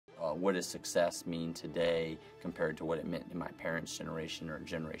what does success mean today compared to what it meant in my parents' generation or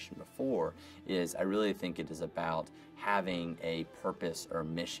generation before, is I really think it is about having a purpose or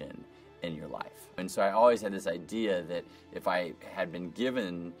mission in your life. And so I always had this idea that if I had been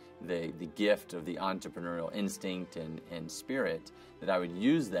given the gift of the entrepreneurial instinct and spirit, that I would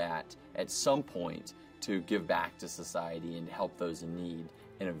use that at some point to give back to society and help those in need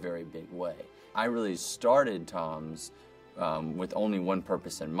in a very big way. I really started Tom's with only one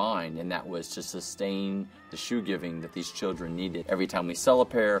purpose in mind, and that was to sustain the shoe giving that these children needed. Every time we sell a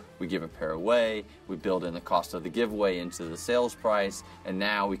pair, we give a pair away, we build in the cost of the giveaway into the sales price, and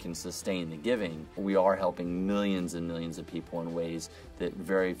now we can sustain the giving. We are helping millions and millions of people in ways that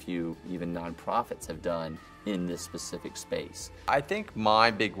very few, even nonprofits, have done in this specific space. I think my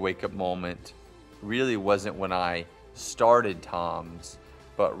big wake-up moment really wasn't when I started Tom's,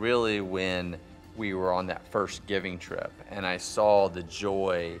 but really when we were on that first giving trip and I saw the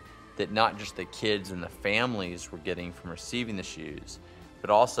joy that not just the kids and the families were getting from receiving the shoes, but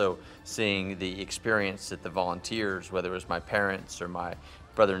also seeing the experience that the volunteers, whether it was my parents or my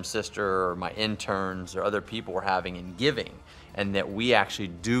brother and sister or my interns or other people, were having in giving, and that we actually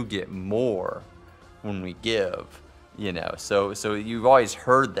do get more when we give, you know. So you've always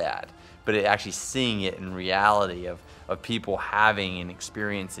heard that, but actually seeing it in reality of people having an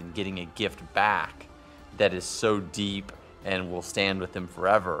experience and getting a gift back that is so deep and will stand with them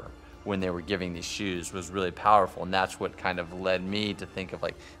forever when they were giving these shoes was really powerful. And that's what kind of led me to think of,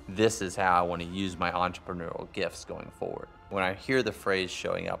 like, this is how I want to use my entrepreneurial gifts going forward. When I hear the phrase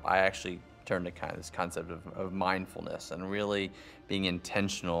showing up, I actually turn to kind of this concept of mindfulness and really being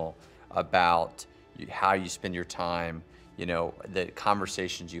intentional about how you spend your time, you know, the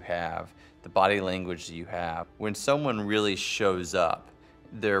conversations you have, the body language that you have. When someone really shows up,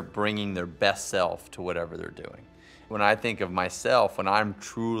 they're bringing their best self to whatever they're doing. When I think of myself, when I'm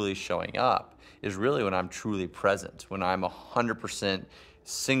truly showing up, is really when I'm truly present, when I'm 100%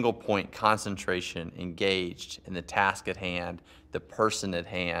 single point concentration engaged in the task at hand, the person at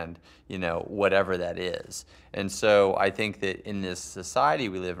hand, you know, whatever that is. And so I think that in this society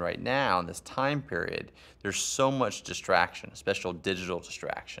we live right now, in this time period, there's so much distraction, especially digital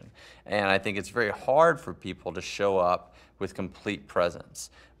distraction. And I think it's very hard for people to show up with complete presence.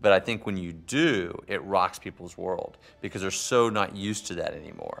 But I think when you do, it rocks people's world because they're so not used to that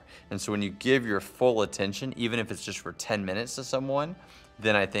anymore. And so when you give your full attention, even if it's just for 10 minutes to someone,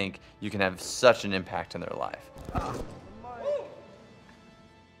 then I think you can have such an impact in their life.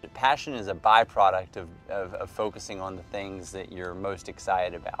 Passion is a byproduct of focusing on the things that you're most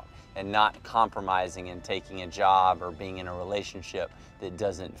excited about and not compromising and taking a job or being in a relationship that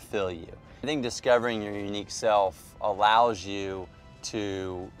doesn't fill you. I think discovering your unique self allows you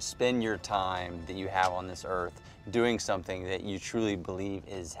to spend your time that you have on this earth doing something that you truly believe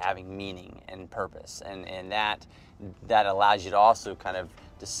is having meaning and purpose, and that allows you to also kind of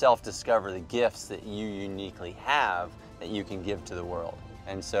to self-discover the gifts that you uniquely have that you can give to the world.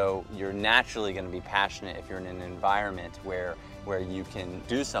 And so you're naturally going to be passionate if you're in an environment where you can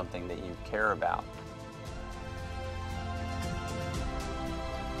do something that you care about.